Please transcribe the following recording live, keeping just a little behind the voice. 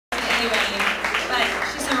anybody, but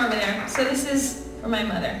she's somewhere over there. So this is for my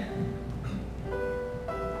mother.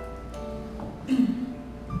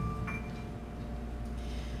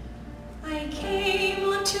 I came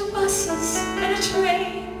on 2 buses and a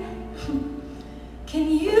train. Can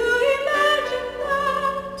you imagine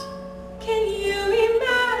that? Can you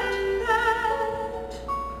imagine that?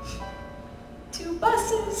 2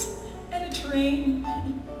 buses and a train.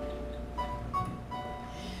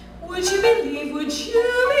 Would you believe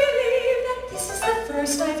that this is the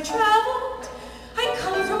first I've traveled? I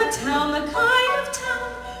come from a town, the kind of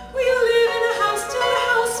town where you live in a house till the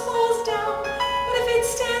house falls down. But if it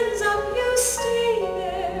stands up, you stay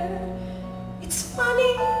there. It's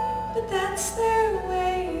funny, but that's their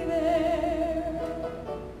way there.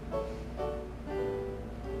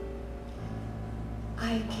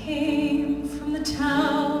 I came from the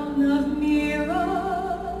town of Mira,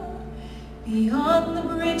 beyond the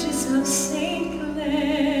bridges of St.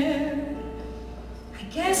 Clair. I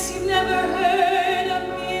guess you've never heard of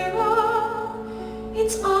Mira.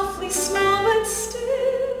 It's awfully small, but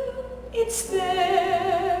still, it's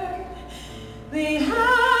there. They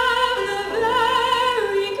have the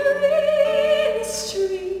very greenest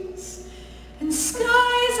trees and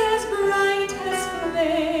skies as bright as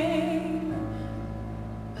flame.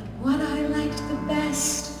 But what I liked the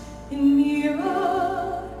best in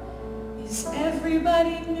Mira is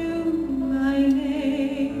everybody knew my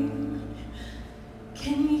name.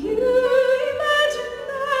 Can you imagine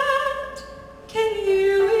that? Can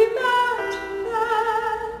you imagine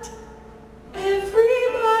that?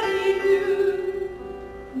 Everybody knew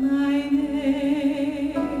my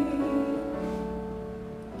name.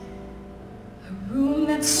 A room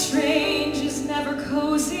that's strange is never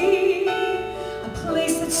cozy. A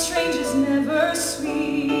place that's strange is never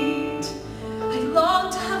sweet. I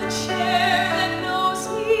long to have a chair that knows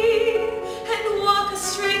me and walk a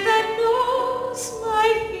street that knows my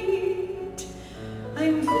feet.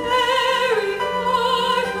 I'm very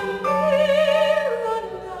far from Mira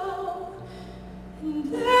now, and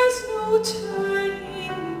there's no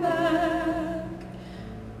turning back.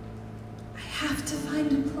 I have to find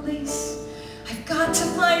a place. I've got to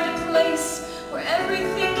find a place where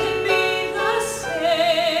everything can be the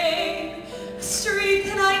same. A street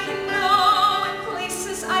that I can know and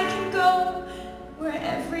places I can go where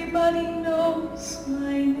everybody knows my